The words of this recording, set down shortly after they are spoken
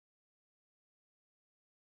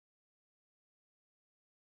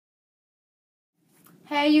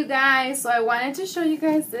Hey you guys, so I wanted to show you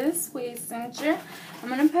guys this waist cincher. I'm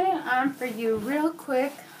going to put it on for you real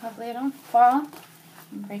quick. Hopefully I don't fall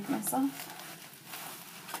and break myself.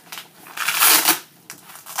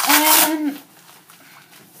 And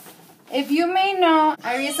if you may know,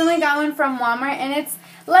 I recently got one from Walmart and it's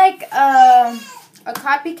like a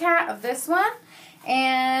copycat of this one.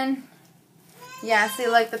 And yeah, see,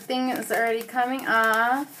 like the thing is already coming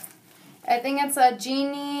off. I think it's a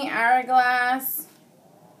genie, hourglass,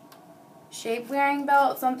 shape wearing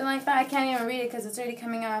belt, something like that. I can't even read it because it's already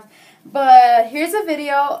coming off. But here's a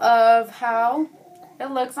video of how it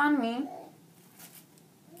looks on me.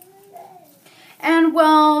 And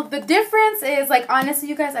well, the difference is, like, honestly,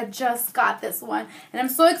 you guys, I just got this one. And I'm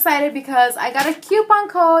so excited because I got a coupon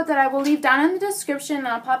code that I will leave down in the description. And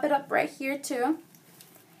I'll pop it up right here too.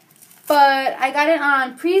 But I got it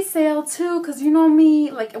on pre-sale too because you know me,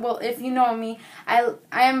 like, well, if you know me, I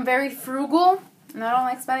am very frugal. And I don't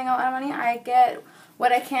like spending a lot of money. I get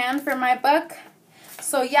what I can for my buck.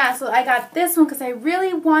 So yeah, so I got this one because I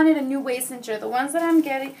really wanted a new waist cincher. The ones that I'm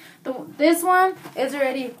getting, this one is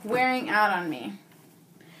already wearing out on me.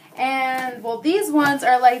 And well, these ones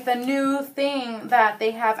are like the new thing that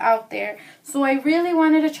they have out there. So I really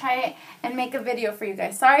wanted to try it and make a video for you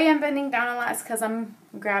guys. Sorry I'm bending down a lot because I'm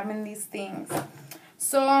grabbing these things.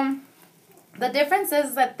 So the difference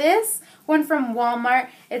is that this one from Walmart,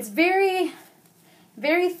 it's very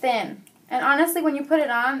thin. And honestly, when you put it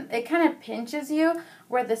on, it kind of pinches you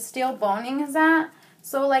where the steel boning is at.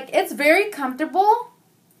 So, like, it's very comfortable,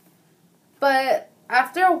 but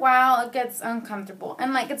after a while, it gets uncomfortable.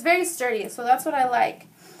 And, like, it's very sturdy, so that's what I like.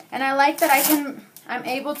 And I like that I'm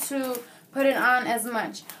able to put it on as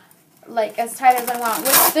much, like, as tight as I want.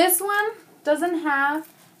 Which this one doesn't have,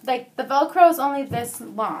 like, the Velcro is only this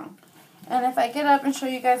long. And if I get up and show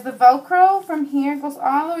you guys, the Velcro from here goes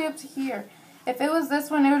all the way up to here. If it was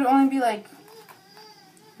this one, it would only be like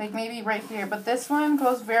maybe right here. But this one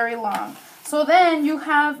goes very long. So then you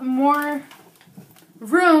have more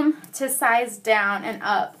room to size down and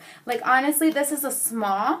up. Like, honestly, this is a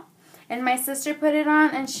small. And my sister put it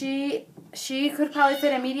on and she could probably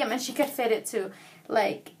fit a medium and she could fit it too.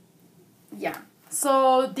 Like, yeah.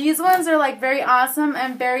 So these ones are like very awesome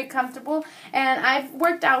and very comfortable. And I've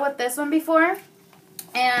worked out with this one before.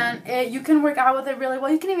 And you can work out with it really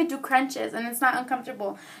well. You can even do crunches, and it's not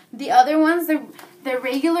uncomfortable. The other ones, the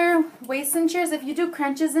regular waist cinchers, if you do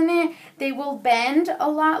crunches in it, they will bend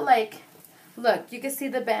a lot. Like, look, you can see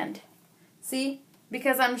the bend. See?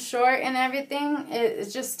 Because I'm short and everything,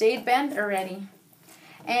 it just stayed bent already.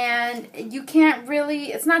 And you can't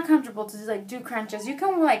really, it's not comfortable to like do crunches. You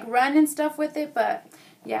can like run and stuff with it, but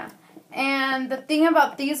yeah. And the thing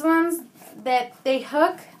about these ones, that they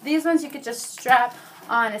hook, these ones you could just strap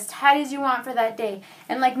on as tight as you want for that day.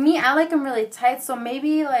 And like me, I like them really tight, so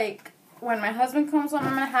maybe like when my husband comes home,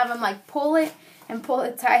 I'm going to have him like pull it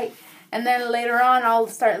tight, and then later on I'll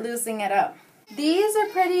start loosening it up. These are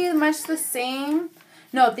pretty much the same.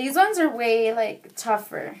 No, these ones are way like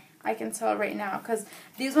tougher, I can tell right now, because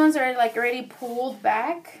these ones are like already pulled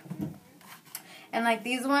back. And like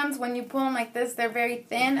these ones, when you pull them like this, they're very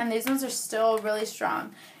thin, and these ones are still really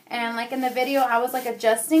strong. And like in the video, I was like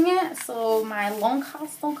adjusting it so my long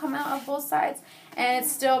cuffs don't come out of both sides, and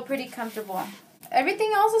it's still pretty comfortable.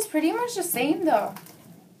 Everything else is pretty much the same though.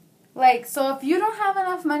 Like, so if you don't have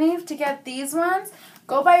enough money to get these ones,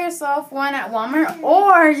 go buy yourself one at Walmart,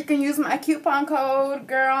 or you can use my coupon code,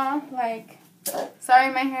 girl. Like,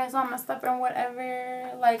 sorry my hair is all messed up and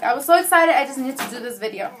whatever. Like, I was so excited, I just needed to do this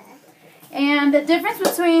video. And the difference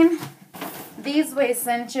between these waist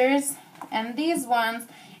cinchers and these ones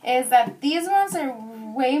is that these ones are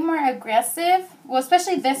way more aggressive. Well,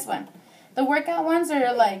 especially this one. The workout ones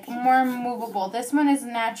are like more movable. This one is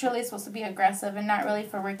naturally supposed to be aggressive and not really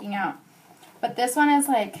for working out. But this one is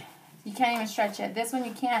like, you can't even stretch it. This one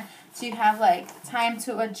you can, so you have like time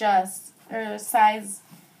to adjust or size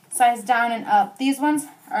down and up. These ones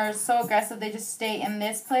are so aggressive, they just stay in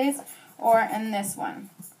this place or in this one.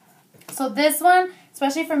 So this one,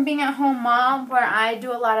 especially from being at home mom, where I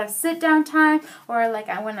do a lot of sit-down time, or like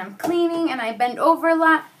when I'm cleaning and I bend over a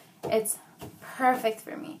lot, it's perfect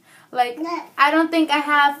for me. Like, I don't think I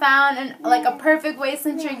have found like a perfect waist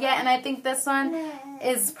cincher yet, and I think this one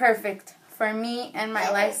is perfect for me and my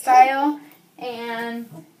lifestyle. And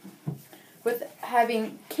with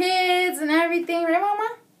having kids and everything, right, Mama?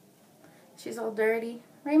 She's all dirty,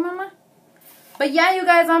 right, Mama? But yeah, you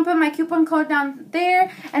guys, I'll put my coupon code down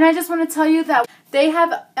there. And I just want to tell you that they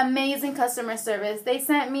have amazing customer service. They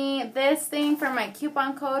sent me this thing for my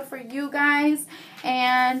coupon code for you guys.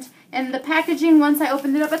 And the packaging, once I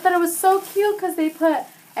opened it up, I thought it was so cute because they put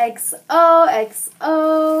XOXO.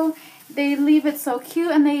 They leave it so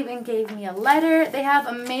cute, and they even gave me a letter. They have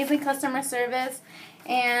amazing customer service,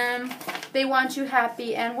 and they want you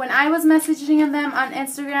happy. And when I was messaging them on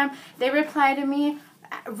Instagram, they replied to me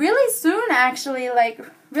really soon, actually, like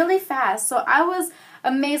really fast. So I was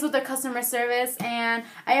amazed with their customer service, and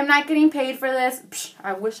I am not getting paid for this. Psh,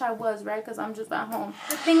 I wish I was, right? Because I'm just at home.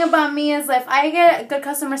 The thing about me is, if I get good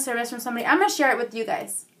customer service from somebody, I'm going to share it with you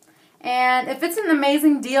guys. And if it's an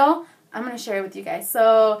amazing deal, I'm going to share it with you guys.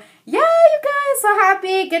 So, yeah, you guys, so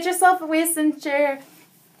happy. Get yourself a waist cincher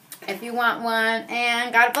if you want one.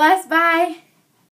 And God bless. Bye.